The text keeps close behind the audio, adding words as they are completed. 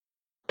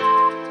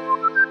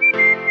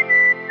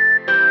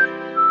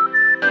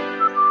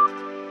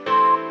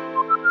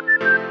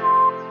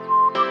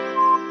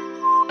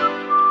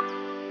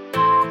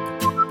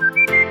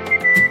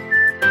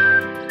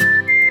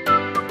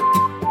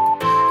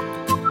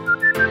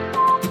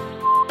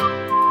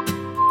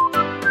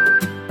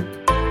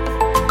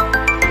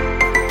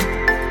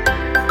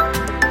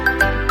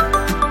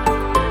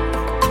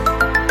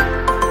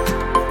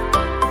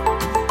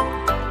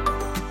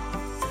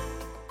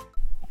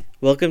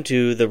Welcome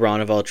to the Ron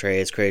of All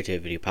Trades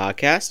Creativity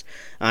Podcast.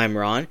 I'm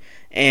Ron,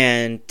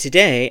 and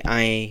today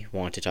I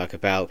want to talk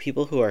about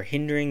people who are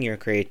hindering your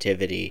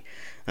creativity.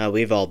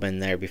 We've all been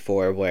there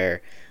before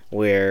where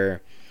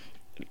we're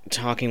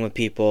talking with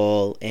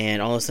people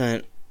and all of a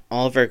sudden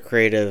all of our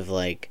creative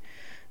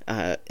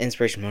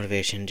inspiration,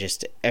 motivation,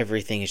 just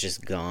everything is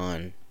just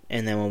gone.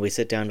 And then when we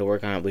sit down to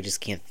work on it, we just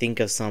can't think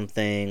of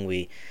something,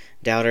 we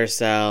doubt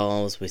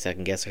ourselves, we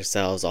second guess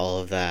ourselves, all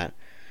of that.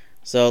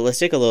 So let's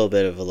take a little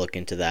bit of a look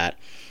into that.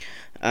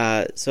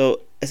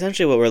 So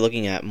essentially what we're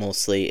looking at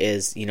mostly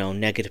is,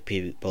 negative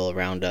people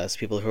around us,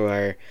 people who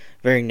are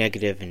very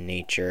negative in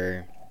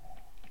nature,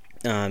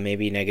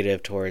 maybe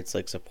negative towards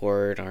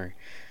support or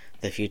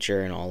the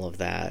future and all of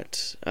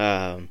that.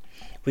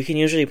 We can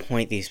usually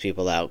point these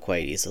people out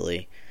quite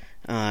easily,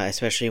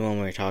 especially when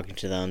we're talking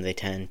to them. They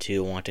tend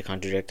to want to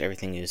contradict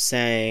everything you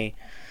say.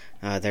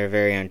 They're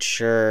very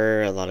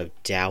unsure, a lot of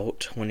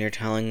doubt when you're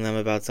telling them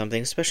about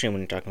something, especially when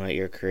you're talking about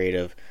your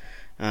creative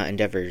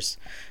endeavors.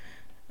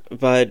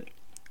 But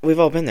we've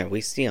all been there.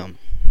 We see them.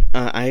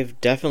 I've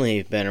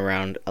definitely been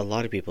around a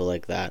lot of people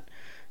like that.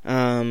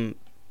 And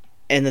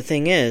the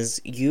thing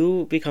is,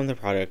 you become the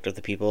product of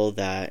the people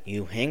that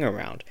you hang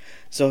around.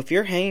 So if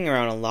you're hanging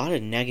around a lot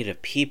of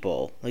negative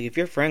people, like if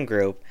your friend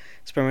group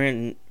is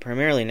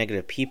primarily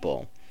negative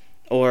people,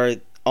 or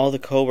all the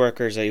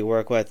coworkers that you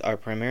work with are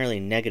primarily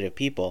negative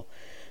people,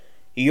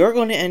 you're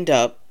going to end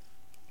up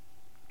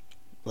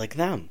like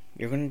them.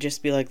 You're going to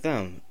just be like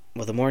them.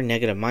 With a more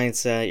negative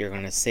mindset, you're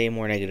going to say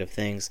more negative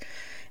things.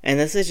 And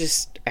this is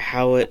just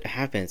how it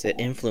happens. It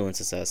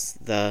influences us.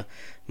 The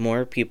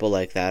more people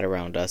like that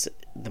around us,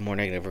 the more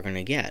negative we're going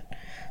to get.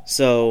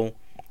 So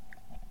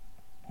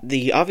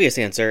the obvious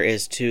answer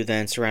is to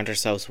then surround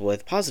ourselves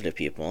with positive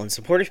people and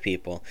supportive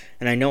people.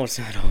 And I know it's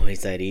not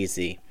always that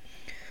easy.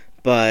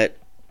 But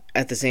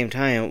at the same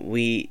time,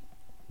 we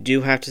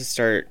do have to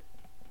start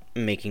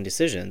making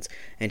decisions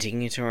and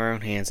taking it into our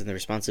own hands and the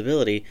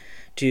responsibility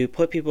to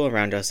put people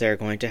around us that are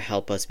going to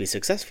help us be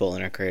successful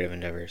in our creative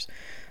endeavors.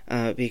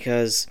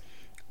 Because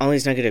all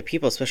these negative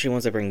people, especially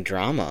ones that bring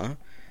drama,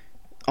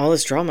 all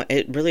this drama,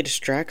 it really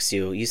distracts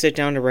you. You sit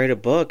down to write a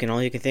book and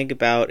all you can think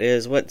about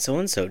is what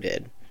so-and-so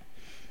did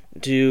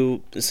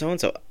to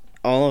so-and-so.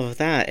 All of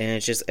that,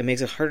 and it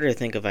makes it harder to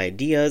think of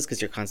ideas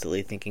because you're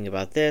constantly thinking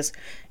about this.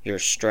 You're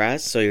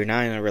stressed, so you're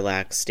not in a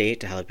relaxed state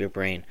to help your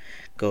brain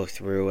go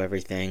through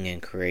everything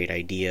and create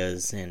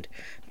ideas and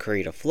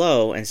create a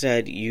flow.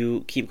 Instead,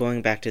 you keep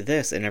going back to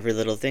this, and every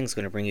little thing's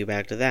going to bring you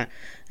back to that,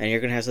 and you're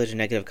going to have such a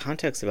negative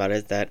context about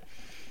it that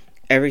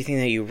everything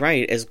that you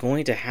write is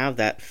going to have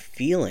that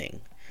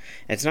feeling.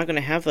 It's not going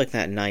to have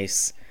that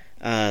nice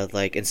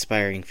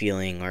inspiring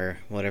feeling or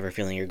whatever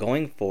feeling you're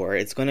going for.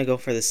 It's going to go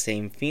for the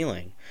same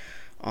feeling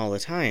all the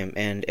time,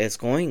 and it's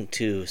going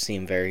to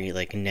seem very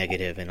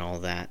negative and all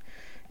that,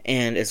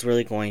 and it's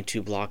really going to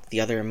block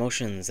the other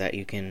emotions that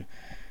you can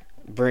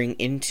bring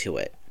into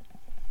it.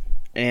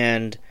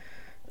 And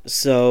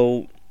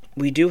so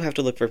we do have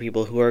to look for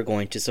people who are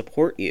going to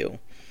support you,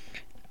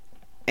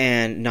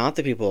 and not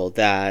the people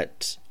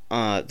that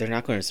they're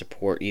not going to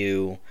support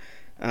you.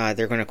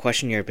 They're going to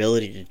question your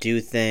ability to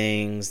do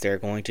things. They're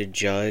going to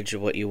judge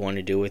what you want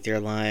to do with your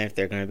life.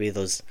 They're going to be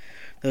those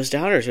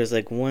doubters who's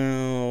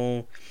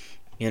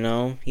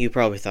well, you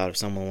probably thought of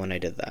someone when I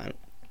did that.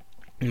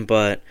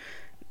 But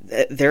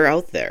they're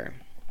out there.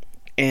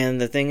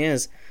 And the thing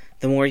is,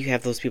 the more you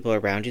have those people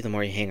around you, the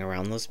more you hang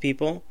around those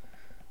people,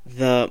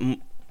 the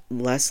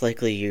less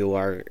likely you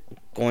are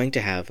going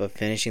to have of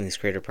finishing these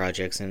creative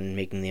projects and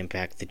making the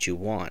impact that you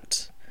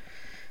want.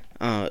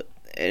 And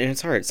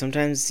it's hard.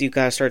 Sometimes you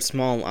gotta start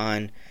small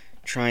on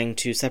trying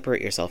to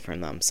separate yourself from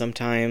them.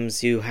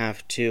 Sometimes you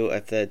have to,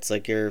 if it's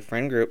your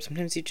friend group,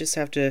 sometimes you just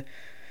have to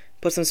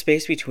put some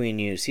space between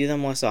you, see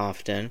them less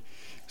often,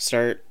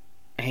 start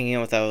hanging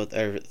out with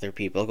other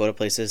people, go to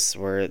places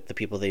where the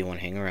people that you want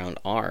to hang around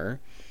are.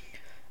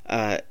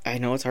 I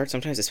know it's hard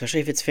sometimes, especially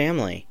if it's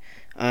family.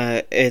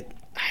 I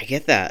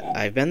get that.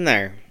 I've been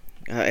there.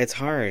 It's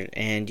hard,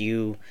 and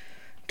you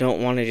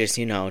don't want to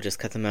just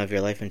cut them out of your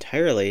life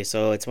entirely,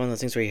 so it's one of those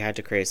things where you had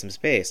to create some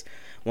space.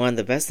 One of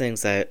the best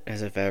things that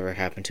has ever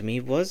happened to me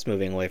was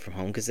moving away from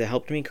home, because it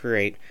helped me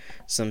create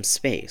some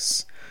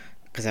space,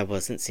 because I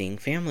wasn't seeing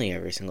family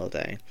every single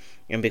day.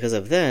 And because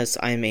of this,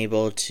 I'm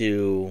able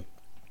to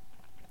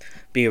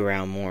be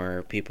around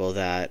more people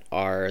that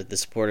are the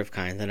supportive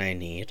kind that I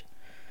need,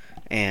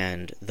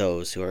 and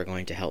those who are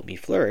going to help me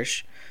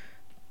flourish,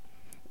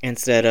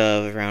 instead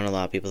of around a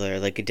lot of people that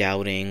are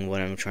doubting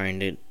what I'm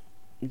trying to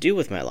do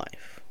with my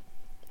life.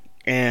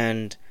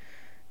 And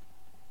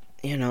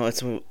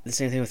it's the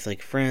same thing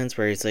with friends,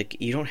 where it's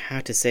you don't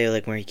have to say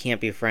where you can't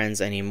be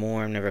friends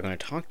anymore, I'm never going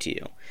to talk to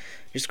you.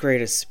 Just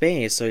create a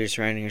space so you're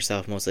surrounding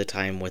yourself most of the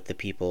time with the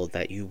people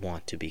that you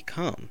want to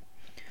become.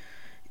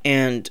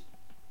 And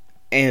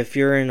if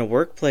you're in a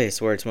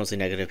workplace where it's mostly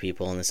negative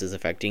people and this is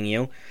affecting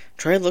you,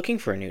 try looking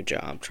for a new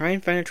job. Try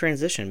and find a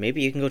transition.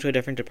 Maybe you can go to a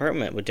different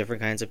department with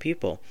different kinds of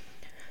people.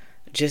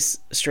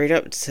 Just straight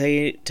up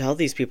tell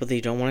these people that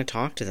you don't want to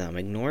talk to them.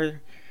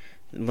 Ignore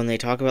when they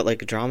talk about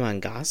like drama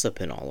and gossip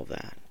and all of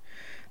that.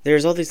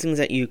 There's all these things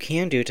that you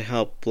can do to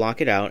help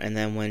block it out, and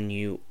then when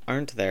you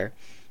aren't there,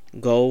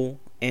 go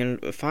and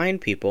find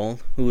people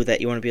who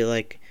that you want to be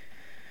like,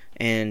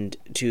 and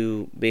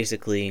to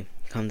basically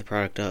become the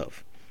product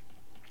of.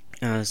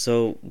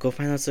 So go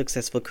find those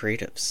successful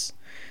creatives,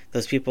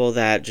 those people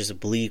that just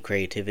bleed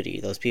creativity,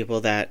 those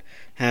people that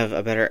have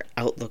a better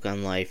outlook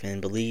on life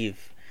and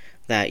believe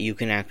that you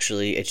can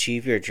actually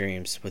achieve your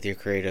dreams with your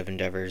creative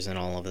endeavors and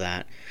all of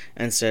that,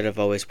 instead of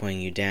always putting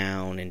you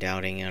down and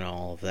doubting and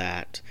all of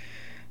that.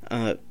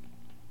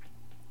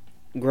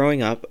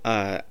 Growing up,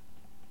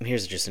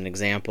 here's just an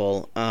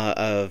example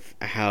of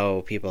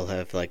how people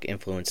have like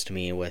influenced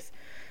me with,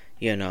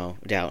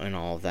 doubt and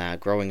all of that.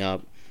 Growing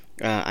up,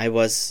 I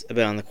was a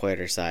bit on the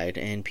quieter side,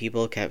 and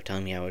people kept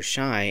telling me I was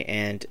shy,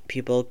 and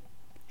people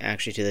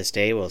actually to this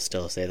day will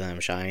still say that I'm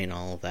shy and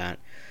all of that.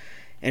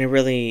 And it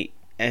really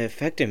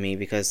affected me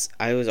because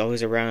I was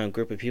always around a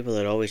group of people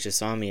that always just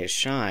saw me as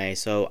shy,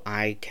 so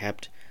I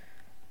kept,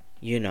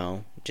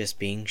 just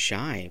being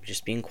shy,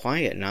 just being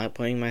quiet, not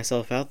putting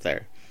myself out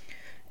there.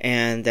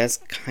 And that's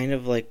kind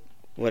of like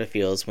what it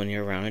feels when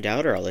you're around a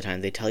doubter all the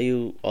time. They tell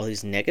you all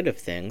these negative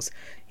things,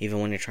 even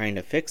when you're trying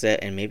to fix it,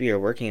 and maybe you're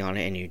working on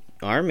it and you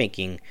are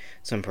making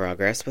some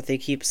progress, but they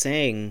keep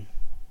saying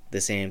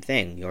the same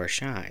thing. You're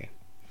shy.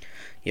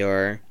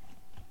 You're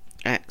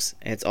X.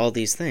 It's all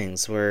these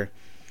things where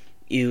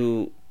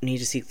you need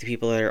to seek the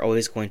people that are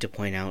always going to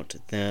point out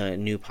the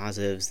new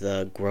positives,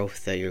 the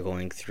growth that you're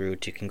going through,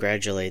 to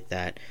congratulate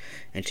that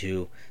and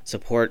to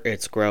support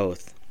its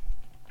growth,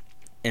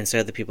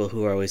 instead of the people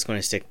who are always going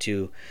to stick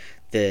to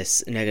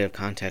this negative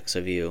context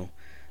of you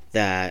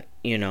that,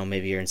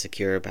 maybe you're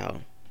insecure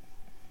about,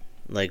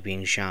 like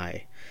being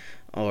shy,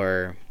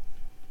 or,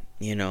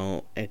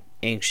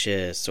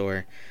 anxious,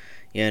 or,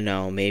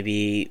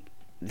 maybe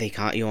they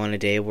caught you on a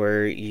day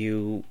where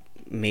you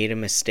made a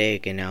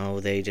mistake and now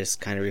they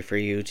just kind of refer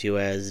you to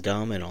as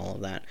dumb and all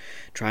of that.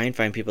 Try and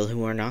find people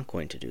who are not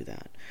going to do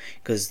that,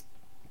 because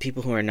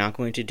people who are not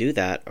going to do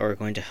that are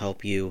going to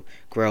help you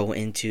grow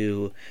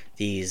into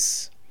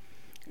these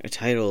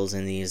titles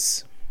and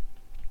these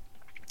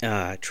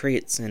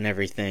traits and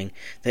everything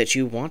that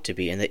you want to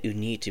be and that you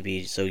need to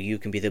be, so you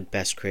can be the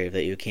best creative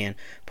that you can,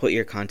 put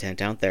your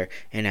content out there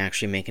and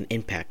actually make an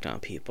impact on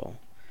people.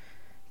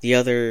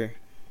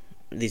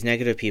 These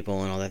negative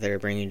people and all that are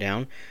bringing you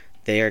down,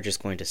 they are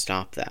just going to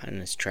stop that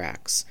in its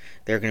tracks.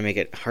 They're going to make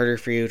it harder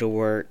for you to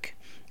work.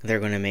 They're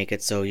going to make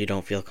it so you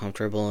don't feel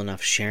comfortable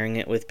enough sharing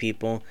it with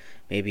people.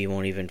 Maybe you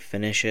won't even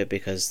finish it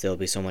because there'll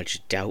be so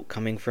much doubt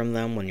coming from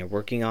them when you're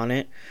working on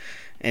it.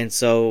 And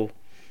so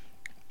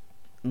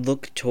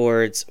look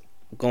towards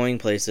going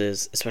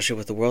places, especially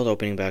with the world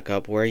opening back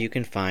up, where you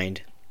can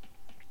find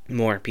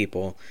more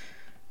people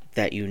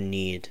that you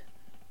need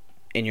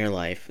in your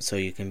life so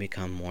you can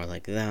become more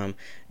like them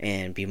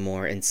and be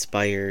more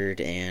inspired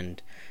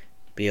and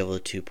be able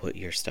to put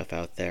your stuff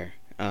out there.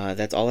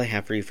 That's all I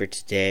have for you for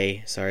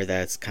today. Sorry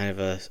that's kind of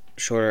a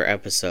shorter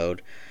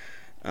episode,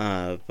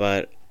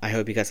 but I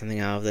hope you got something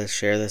out of this.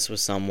 Share this with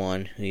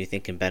someone who you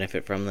think can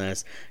benefit from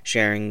this.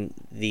 Sharing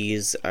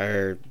these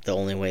are the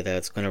only way that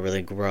it's going to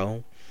really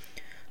grow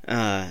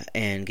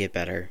and get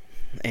better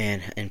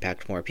and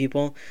impact more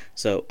people.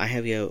 So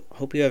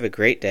hope you have a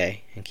great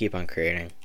day and keep on creating.